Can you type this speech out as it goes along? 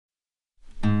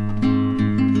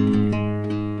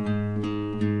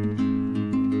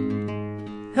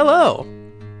Hello!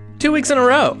 2 weeks in a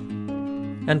row!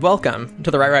 And welcome to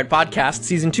the Right Podcast,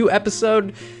 Season 2,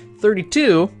 Episode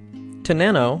 32, To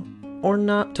Nano or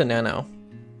Not to Nano.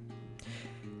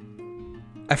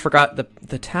 I forgot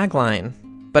the tagline,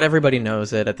 but everybody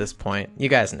knows it at this point. You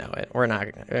guys know it.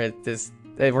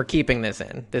 We're keeping this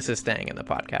in. This is staying in the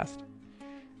podcast.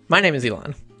 My name is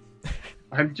Elon.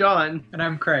 I'm John. And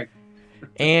I'm Craig.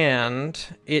 And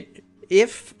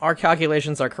if our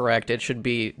calculations are correct, it should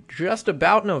be just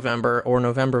about November or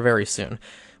November very soon,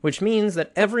 which means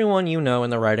that everyone you know in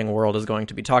the writing world is going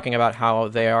to be talking about how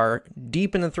they are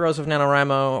deep in the throes of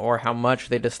NaNoWriMo or how much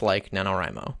they dislike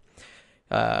NaNoWriMo,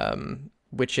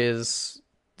 which is,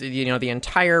 the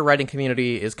entire writing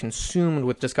community is consumed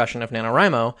with discussion of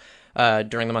NaNoWriMo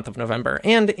during the month of November.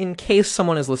 And in case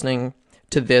someone is listening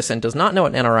to this and does not know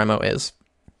what NaNoWriMo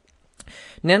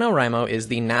is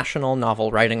the National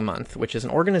Novel Writing Month, which is an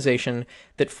organization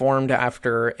that formed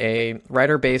after a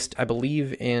writer based, I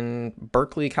believe, in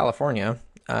Berkeley, California,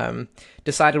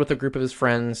 decided with a group of his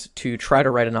friends to try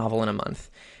to write a novel in a month.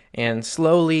 And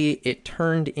slowly it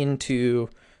turned into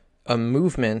a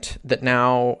movement that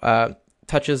now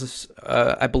touches,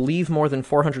 I believe, more than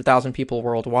 400,000 people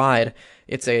worldwide.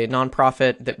 It's a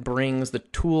nonprofit that brings the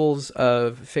tools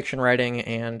of fiction writing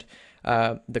and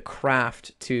the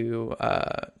craft to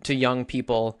young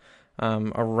people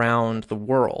around the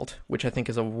world, which I think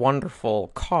is a wonderful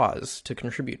cause to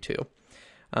contribute to.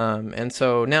 And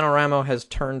so NaNoWriMo has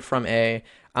turned from I'm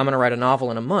going to write a novel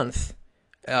in a month,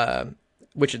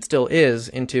 which it still is,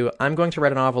 into I'm going to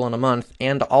write a novel in a month,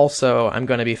 and also I'm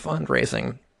going to be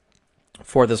fundraising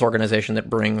for this organization that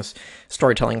brings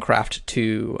storytelling craft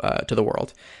to the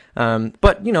world.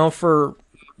 But,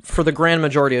 for the grand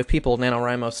majority of people,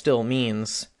 NaNoWriMo still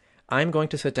means I'm going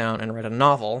to sit down and write a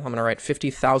novel. I'm going to write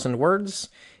 50,000 words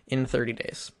in 30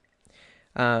 days.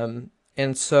 And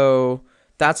so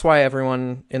that's why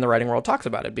everyone in the writing world talks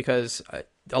about it, because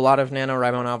a lot of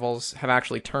NaNoWriMo novels have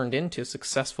actually turned into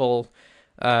successful,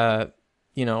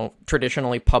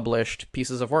 traditionally published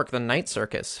pieces of work. The Night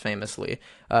Circus, famously,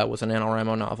 was a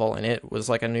NaNoWriMo novel, and it was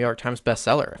like a New York Times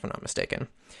bestseller, if I'm not mistaken.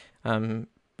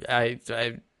 I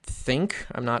think,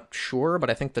 I'm not sure, but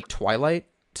I think the Twilight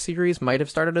series might have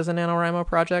started as a NaNoWriMo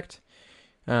project.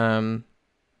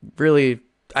 Really,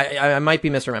 I might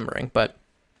be misremembering, but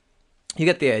you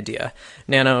get the idea.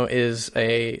 Nano is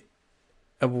a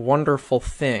wonderful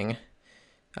thing,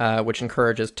 which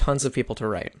encourages tons of people to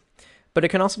write. But it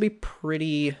can also be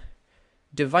pretty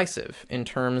divisive in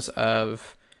terms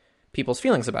of people's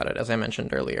feelings about it, as I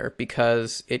mentioned earlier,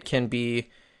 because it can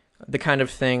be the kind of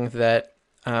thing that,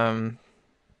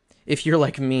 if you're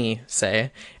like me,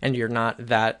 say, and you're not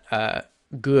that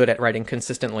good at writing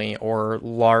consistently or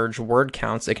large word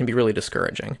counts, it can be really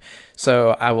discouraging.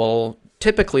 So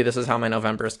typically this is how my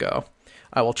Novembers go.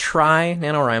 I will try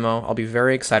NaNoWriMo. I'll be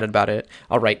very excited about it.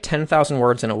 I'll write 10,000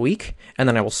 words in a week, and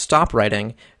then I will stop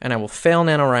writing, and I will fail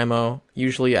NaNoWriMo,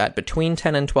 usually at between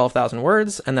 10 and 12,000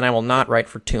 words, and then I will not write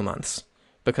for 2 months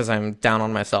because I'm down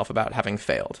on myself about having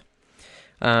failed.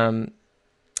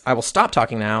 I will stop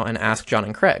talking now and ask John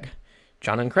and Craig.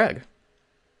 John and Craig,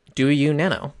 do you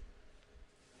nano?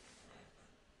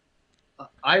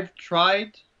 I've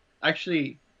tried.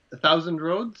 Actually, 1,000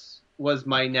 Roads was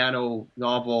my nano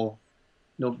novel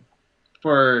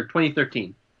for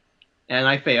 2013, and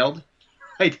I failed.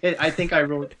 I think I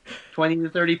wrote 20 to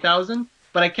 30,000,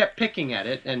 but I kept picking at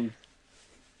it, and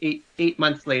eight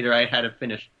months later, I had a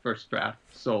finished first draft.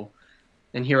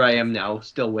 And here I am now,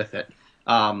 still with it.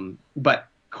 But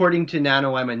according to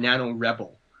Nano, I'm a Nano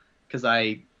rebel, because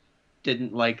I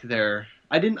didn't like I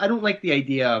don't like the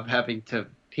idea of having to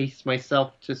pace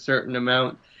myself to a certain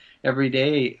amount every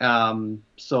day.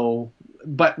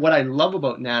 But what I love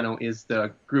about Nano is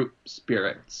the group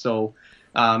spirit. So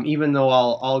even though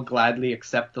I'll gladly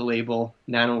accept the label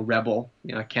Nano rebel,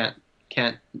 I can't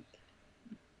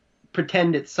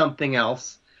pretend it's something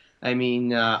else. I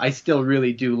mean, I still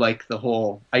really do like the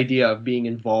whole idea of being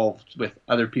involved with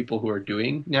other people who are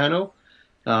doing Nano,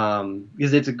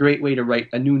 because it's a great way to write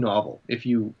a new novel. If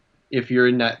you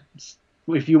want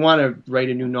to write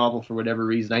a new novel for whatever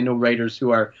reason, I know writers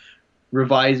who are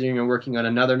revising or working on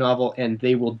another novel, and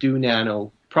they will do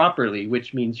Nano properly,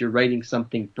 which means you're writing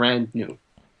something brand new.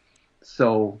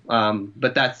 So,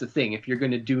 but that's the thing. If you're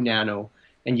going to do Nano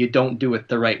and you don't do it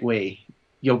the right way,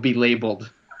 you'll be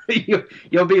labeled.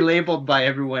 You'll be labeled by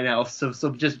everyone else. So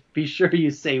just be sure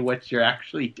you say what you're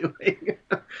actually doing.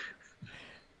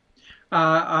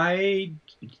 I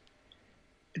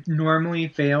normally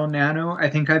fail Nano. I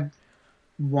think I've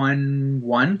won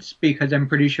once because I'm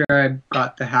pretty sure I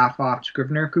got the half off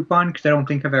Scrivener coupon, because I don't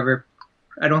think I've ever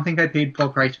I don't think I paid full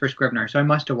price for Scrivener, so I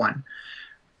must have won.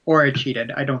 Or I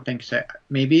cheated. I don't think so.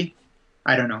 Maybe.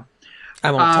 I don't know.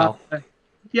 I won't tell.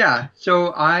 Yeah,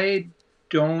 so I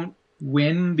don't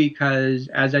win because,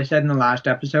 as I said in the last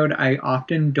episode, I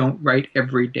often don't write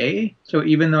every day. So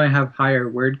even though I have higher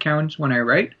word counts when I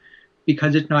write,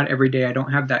 because it's not every day, I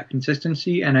don't have that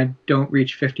consistency, and I don't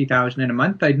reach 50,000 in a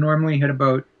month. I'd normally hit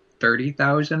about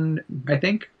 30,000, I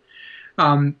think.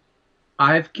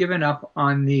 I've given up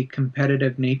on the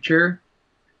competitive nature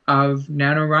of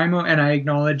NaNoWriMo, and I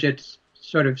acknowledge it's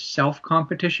sort of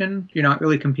self-competition. You're not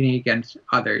really competing against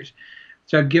others.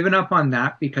 So I've given up on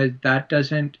that because that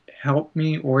doesn't help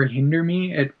me or hinder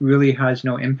me. It really has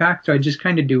no impact. So I just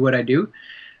kind of do what I do.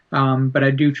 But I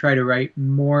do try to write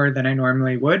more than I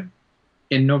normally would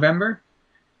in November.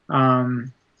 I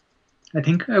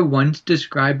think I once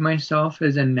described myself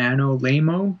as a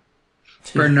NaNoLamo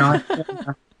for not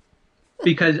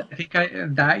because I think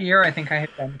that year I think I had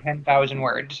done 10,000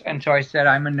 words, and so I said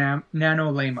I'm a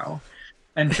NaNoLamo,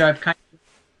 and so I've kind of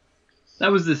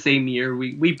That was the same year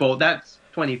we both. That's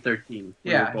 2013.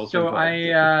 We were both So involved.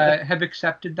 I have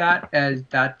accepted that as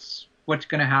that's what's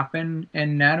going to happen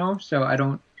in Nano, so I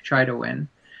don't try to win.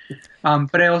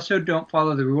 But I also don't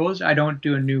follow the rules. I don't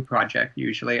do a new project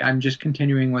usually. I'm just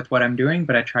continuing with what I'm doing,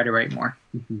 but I try to write more.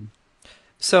 Mm-hmm.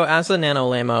 So as a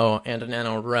NaNoLamo and a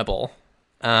NaNoRebel,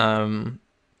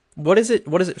 what does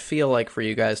it feel like for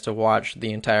you guys to watch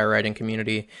the entire writing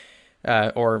community,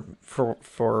 or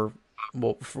for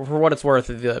what it's worth,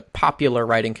 the popular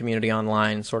writing community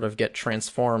online sort of get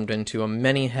transformed into a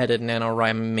many-headed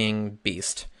NaNoWriMing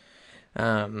beast?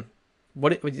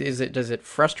 What is it? Does it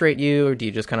frustrate you, or are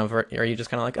you just kind of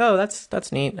like, oh,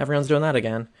 that's neat, everyone's doing that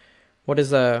again?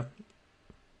 What's that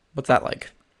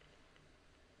like?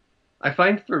 I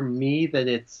find for me that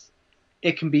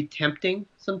it can be tempting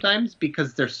sometimes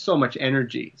because there's so much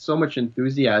energy, so much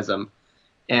enthusiasm,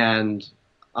 and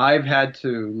I've had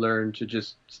to learn to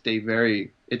just stay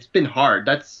it's been hard.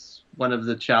 That's one of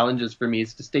the challenges for me,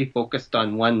 is to stay focused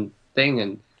on one thing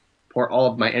and pour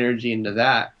all of my energy into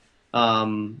that.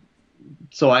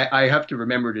 So I have to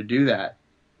remember to do that.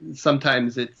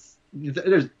 Sometimes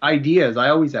there's ideas. I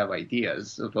always have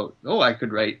ideas about, I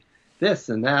could write this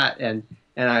and that, and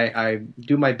I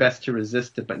do my best to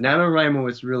resist it. But NaNoWriMo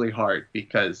is really hard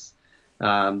because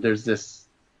there's this,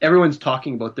 everyone's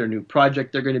talking about their new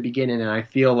project they're going to begin in, and I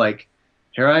feel like,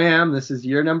 here I am, this is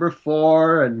year number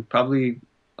 4, and probably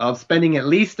I'm spending at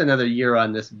least another year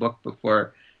on this book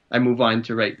before I move on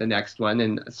to write the next one.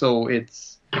 And so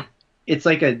it's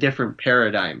like a different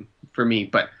paradigm for me,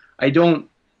 but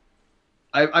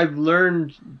I've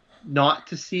learned not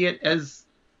to see it as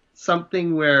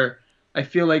something where I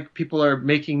feel like people are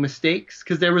making mistakes,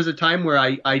 because there was a time where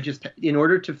I just, in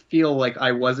order to feel like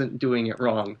I wasn't doing it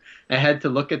wrong, I had to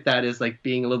look at that as like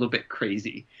being a little bit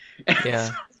crazy.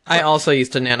 Yeah. I also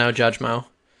used to NaNoJudgmo.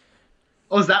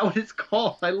 Oh, is that what it's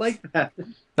called? I like that.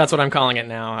 That's what I'm calling it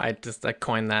now. I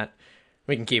coined that.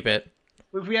 We can keep it.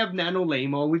 If we have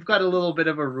NaNoLamo, we've got a little bit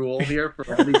of a rule here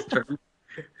for all these terms.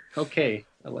 Okay,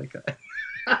 I like that.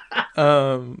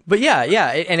 But yeah,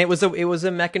 and it was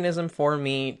a mechanism for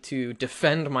me to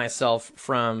defend myself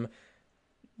from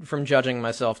judging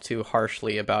myself too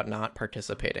harshly about not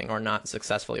participating or not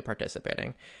successfully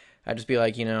participating. I'd just be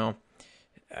like,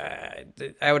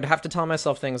 I would have to tell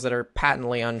myself things that are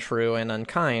patently untrue and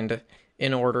unkind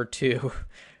in order to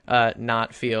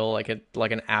not feel like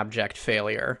an abject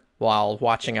failure while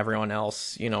watching everyone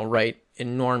else, write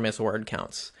enormous word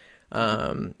counts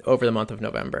over the month of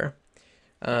November.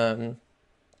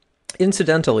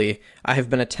 Incidentally, I have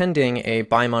been attending a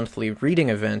bi-monthly reading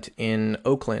event in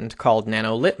Oakland called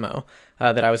NaNoLitmo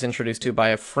that I was introduced to by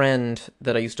a friend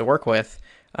that I used to work with,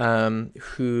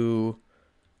 who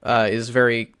is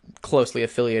very closely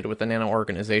affiliated with the Nano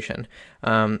organization.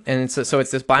 And so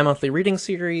it's this bi-monthly reading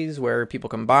series where people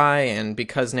come by, and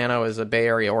because Nano is a Bay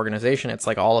Area organization, it's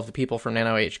like all of the people from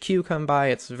Nano HQ come by.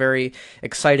 It's very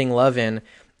exciting love-in,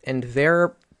 and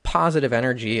their positive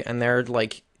energy and their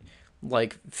like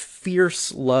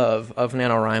fierce love of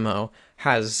NaNoWriMo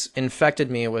has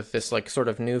infected me with this like sort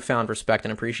of newfound respect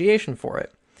and appreciation for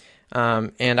it.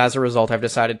 And as a result, I've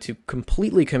decided to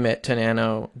completely commit to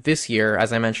Nano this year,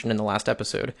 as I mentioned in the last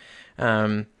episode.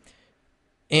 And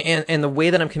the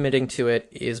way that I'm committing to it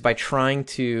is by trying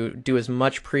to do as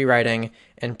much pre-writing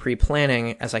and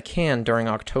pre-planning as I can during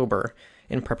October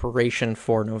in preparation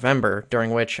for November,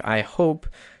 during which I hope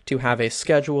to have a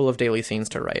schedule of daily scenes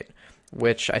to write,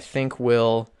 which I think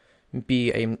will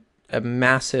be a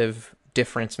massive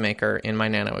difference maker in my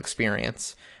Nano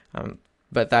experience.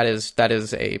 But that is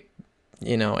a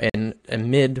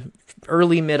mid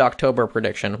early mid-October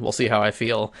prediction. We'll see how I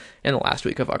feel in the last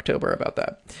week of October about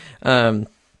that.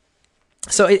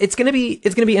 So it's gonna be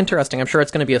interesting. I'm sure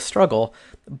it's gonna be a struggle,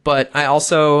 but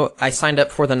I signed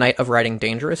up for the Night of Writing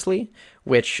Dangerously,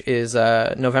 which is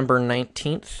November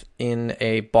 19th in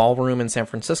a ballroom in San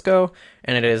Francisco,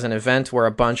 and it is an event where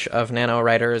a bunch of nano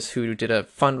writers who did a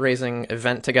fundraising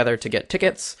event together to get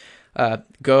tickets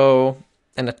go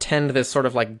and attend this sort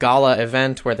of like gala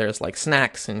event where there's like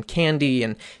snacks and candy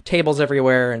and tables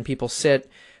everywhere, and people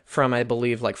sit from, I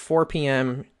believe, like 4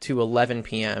 p.m. to 11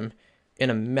 p.m. in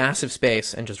a massive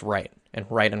space and just write and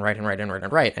write and write and write and write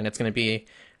and write. And it's going to be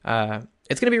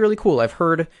really cool. I've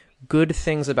heard good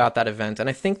things about that event. And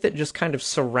I think that just kind of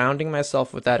surrounding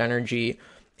myself with that energy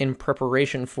in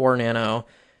preparation for Nano,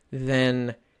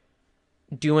 then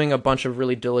doing a bunch of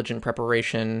really diligent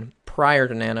preparation prior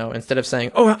to Nano, instead of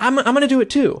saying, oh, I'm going to do it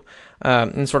too.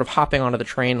 And sort of hopping onto the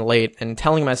train late and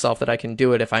telling myself that I can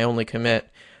do it if I only commit.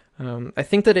 I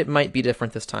think that it might be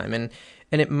different this time. And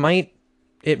it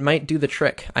might do the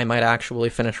trick. I might actually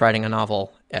finish writing a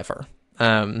novel ever,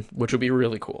 which would be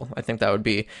really cool. I think that would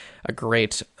be a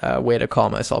great way to call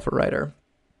myself a writer.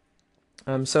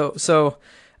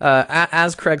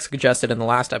 As Craig suggested in the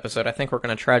last episode, I think we're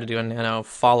going to try to do a Nano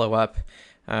follow-up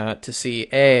to see,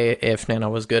 A, if Nano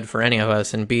was good for any of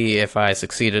us, and B, if I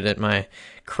succeeded at my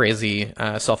crazy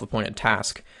self-appointed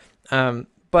task.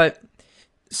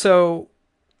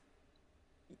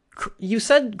 You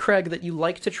said, Craig, that you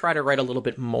like to try to write a little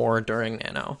bit more during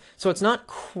Nano. So it's not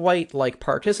quite like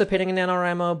participating in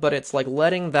NaNoWriMo, but it's like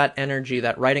letting that energy,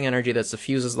 that writing energy that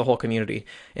suffuses the whole community,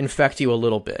 infect you a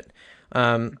little bit.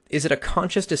 Is it a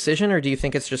conscious decision, or do you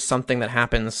think it's just something that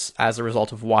happens as a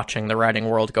result of watching the writing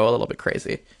world go a little bit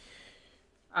crazy?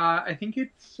 I think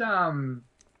it's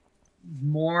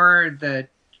more that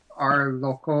our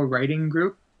local writing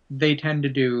group, they tend to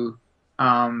do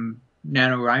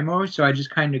NaNoWriMo, so I just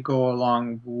kind of go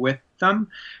along with them.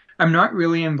 I'm not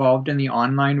really involved in the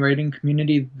online writing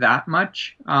community that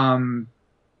much,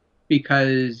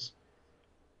 because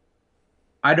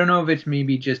I don't know if it's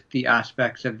maybe just the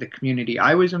aspects of the community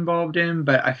I was involved in,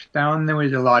 but I found there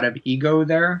was a lot of ego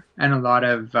there and a lot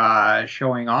of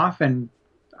showing off, and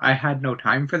I had no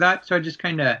time for that, so I just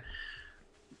kind of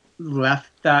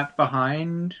left that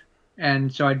behind.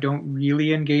 And so I don't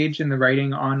really engage in the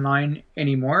writing online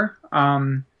anymore.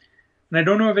 And I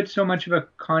don't know if it's so much of a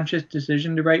conscious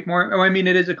decision to write more. Oh, I mean,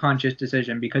 it is a conscious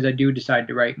decision because I do decide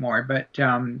to write more. But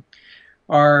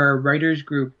our writers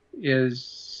group is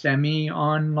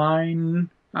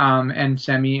semi-online and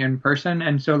semi-in-person.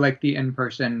 And so like the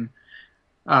in-person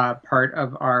part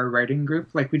of our writing group,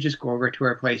 like we just go over to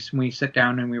our place and we sit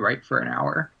down and we write for an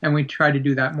hour. And we try to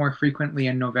do that more frequently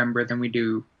in November than we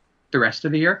do the rest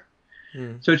of the year.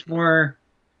 So it's more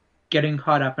getting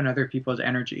caught up in other people's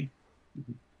energy,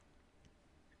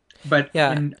 but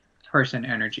in-person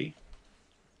energy.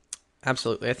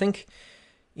 Absolutely. I think,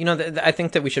 I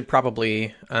think that we should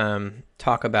probably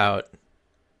talk about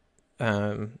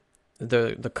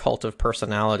the cult of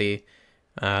personality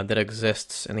that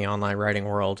exists in the online writing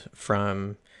world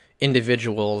from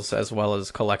individuals as well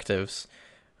as collectives,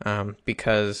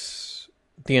 because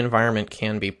the environment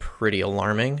can be pretty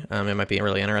alarming. It might be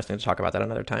really interesting to talk about that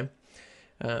another time.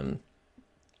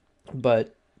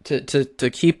 But to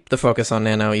keep the focus on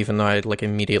Nano, even though I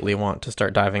immediately want to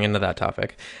start diving into that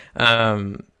topic,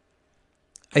 I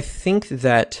think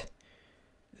that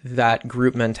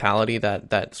group mentality,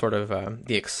 that sort of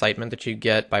the excitement that you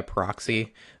get by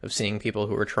proxy of seeing people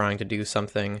who are trying to do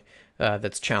something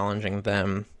that's challenging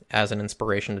them as an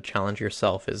inspiration to challenge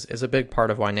yourself is a big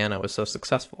part of why Nano is so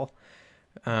successful.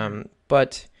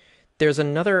 But there's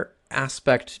another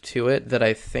aspect to it that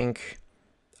I think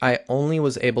I only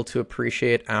was able to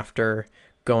appreciate after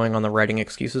going on the Writing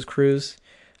Excuses cruise,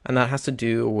 and that has to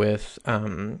do with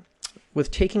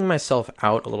taking myself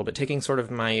out a little bit, taking sort of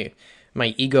my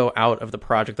ego out of the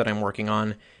project that I'm working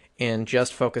on, and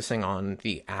just focusing on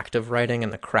the act of writing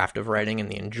and the craft of writing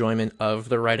and the enjoyment of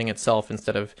the writing itself,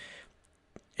 instead of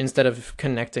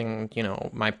connecting,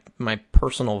 my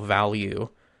personal value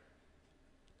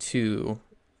to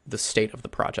the state of the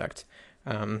project.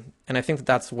 And I think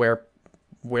that's where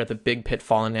the big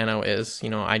pitfall in Nano is.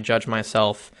 I judge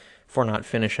myself for not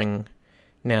finishing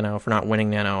Nano, for not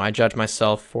winning Nano. I judge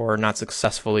myself for not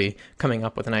successfully coming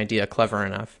up with an idea clever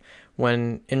enough.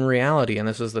 When in reality, and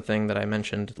this is the thing that I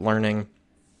mentioned learning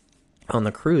on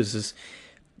the cruise, is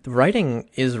writing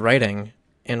is writing,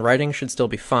 and writing should still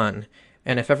be fun.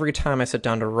 And if every time I sit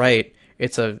down to write,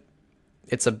 it's a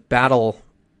battle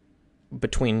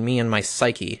between me and my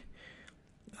psyche,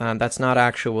 that's not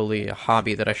actually a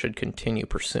hobby that I should continue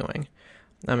pursuing.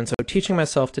 And so teaching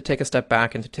myself to take a step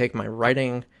back and to take my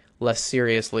writing less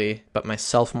seriously, but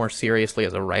myself more seriously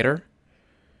as a writer,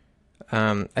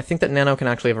 I think that Nano can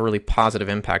actually have a really positive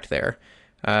impact there.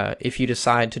 If you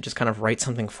decide to just kind of write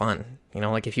something fun,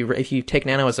 like if you take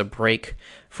Nano as a break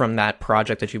from that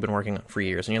project that you've been working on for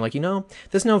years, and you're like,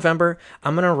 this November,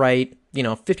 I'm going to write,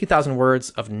 50,000 words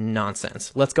of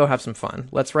nonsense. Let's go have some fun.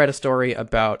 Let's write a story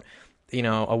about,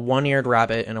 a one-eared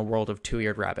rabbit in a world of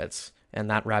two-eared rabbits and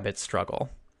that rabbit's struggle.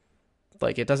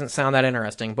 Like, it doesn't sound that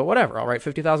interesting, but whatever. I'll write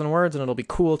 50,000 words and it'll be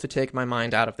cool to take my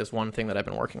mind out of this one thing that I've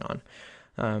been working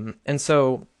on. And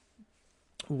so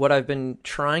what I've been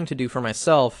trying to do for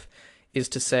myself is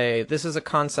to say, this is a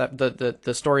concept,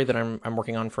 the story that I'm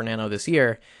working on for Nano this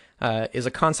year is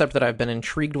a concept that I've been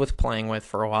intrigued with playing with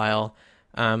for a while,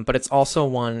 but it's also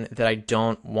one that I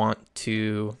don't want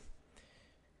to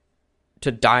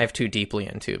dive too deeply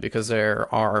into, because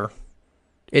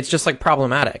it's just like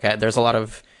problematic.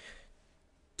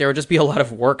 There would just be a lot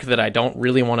of work that I don't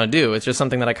really want to do. It's just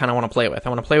something that I kind of want to play with. I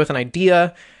want to play with an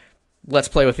idea. Let's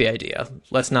play with the idea.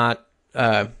 Let's not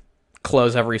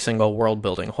close every single world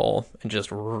building hole and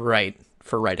just write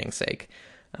for writing's sake.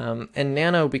 And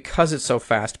Nano, because it's so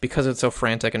fast, because it's so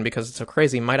frantic, and because it's so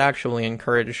crazy, might actually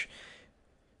encourage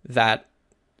that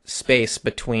space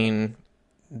between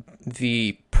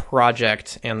the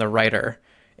project and the writer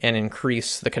and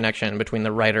increase the connection between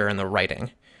the writer and the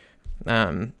writing.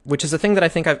 Which is a thing that I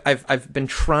think I've been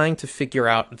trying to figure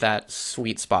out, that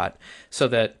sweet spot, so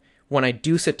that when I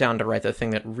do sit down to write the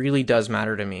thing that really does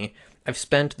matter to me, I've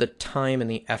spent the time and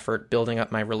the effort building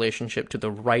up my relationship to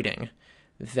the writing,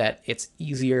 that it's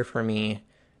easier for me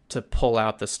to pull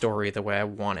out the story the way I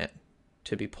want it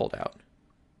to be pulled out.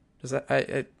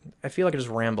 I feel like I just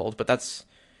rambled, but it's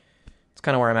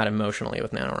kind of where I'm at emotionally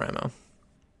with NaNoWriMo.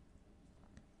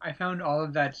 I found all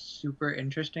of that super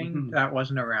interesting. Mm-hmm. That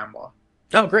wasn't a ramble.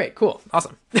 Oh, great. Cool.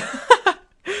 Awesome.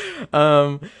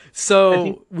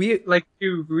 So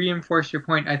to reinforce your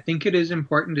point, I think it is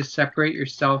important to separate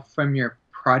yourself from your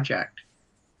project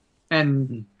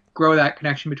and grow that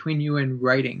connection between you and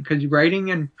writing, because writing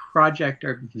and project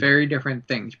are very different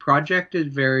things. Project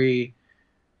is very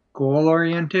goal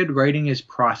oriented. Writing is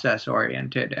process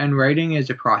oriented, and writing is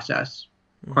a process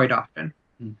quite often.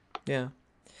 Yeah.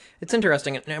 It's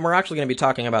interesting, and we're actually going to be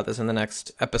talking about this in the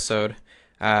next episode,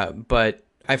 but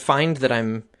I find that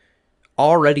I'm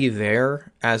already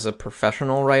there as a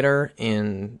professional writer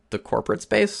in the corporate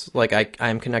space. Like,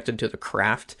 I'm connected to the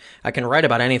craft. I can write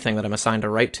about anything that I'm assigned to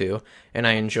write to, and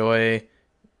I enjoy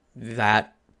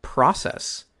that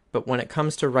process. But when it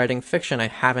comes to writing fiction, I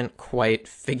haven't quite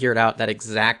figured out that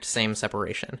exact same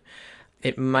separation.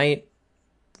 We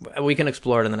can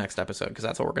explore it in the next episode, because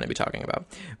that's what we're going to be talking about.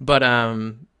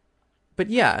 But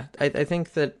yeah, I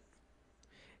think that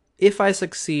if I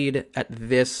succeed at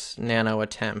this Nano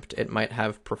attempt, it might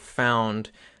have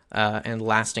profound and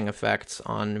lasting effects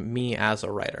on me as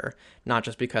a writer. Not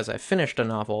just because I finished a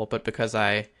novel, but because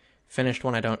I finished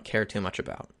one I don't care too much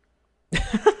about.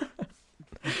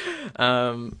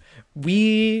 Do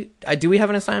we have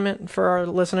an assignment for our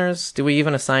listeners? Do we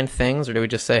even assign things, or do we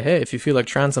just say, hey, if you feel like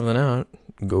trying something out,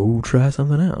 go try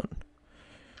something out?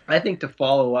 I think to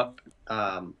follow up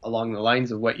along the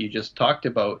lines of what you just talked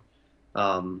about,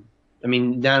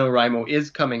 NaNoWriMo is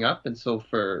coming up, and so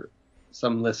for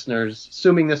some listeners,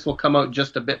 assuming this will come out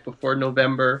just a bit before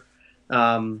November,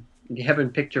 if you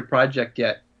haven't picked your project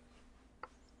yet,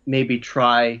 maybe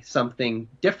try something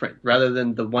different rather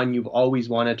than the one you've always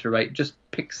wanted to write. Just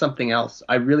pick something else.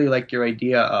 I really like your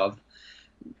idea of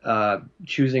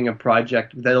choosing a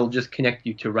project that'll just connect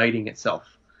you to writing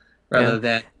itself, rather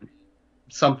than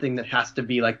something that has to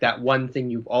be like that one thing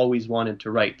you've always wanted to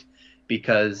write,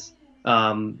 because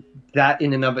that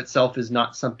in and of itself is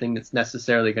not something that's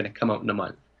necessarily going to come out in a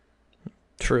month.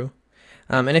 True.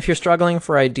 And if you're struggling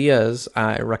for ideas,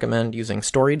 I recommend using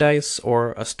Story Dice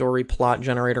or a story plot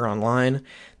generator online.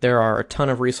 There are a ton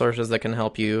of resources that can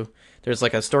help you. There's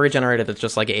like a story generator that's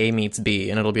just like A meets B,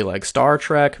 and it'll be like Star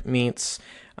Trek meets,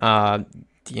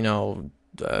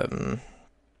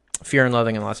 Fear and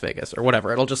Loathing in Las Vegas, or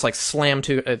whatever. It'll just like slam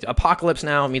Apocalypse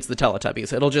Now meets the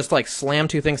Teletubbies. It'll just like slam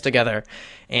two things together,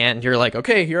 and you're like,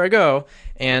 okay, here I go.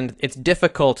 And it's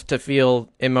difficult to feel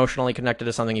emotionally connected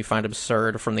to something you find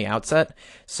absurd from the outset.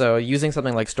 So using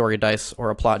something like Story Dice or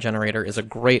a plot generator is a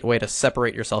great way to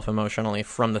separate yourself emotionally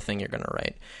from the thing you're going to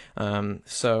write.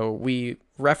 So we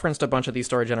referenced a bunch of these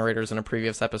story generators in a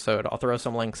previous episode. I'll throw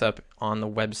some links up on the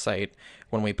website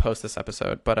when we post this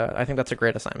episode, but I think that's a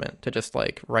great assignment, to just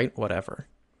like write whatever.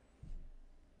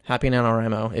 Happy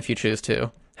NaNoWriMo if you choose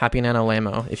to. Happy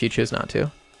NaNoLamo if you choose not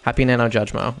to. Happy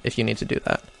NaNoJudgeMo if you need to do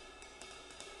that.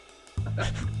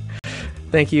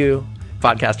 Thank you,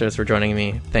 podcasters, for joining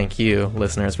me. Thank you,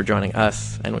 listeners, for joining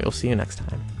us, and we will see you next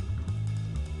time.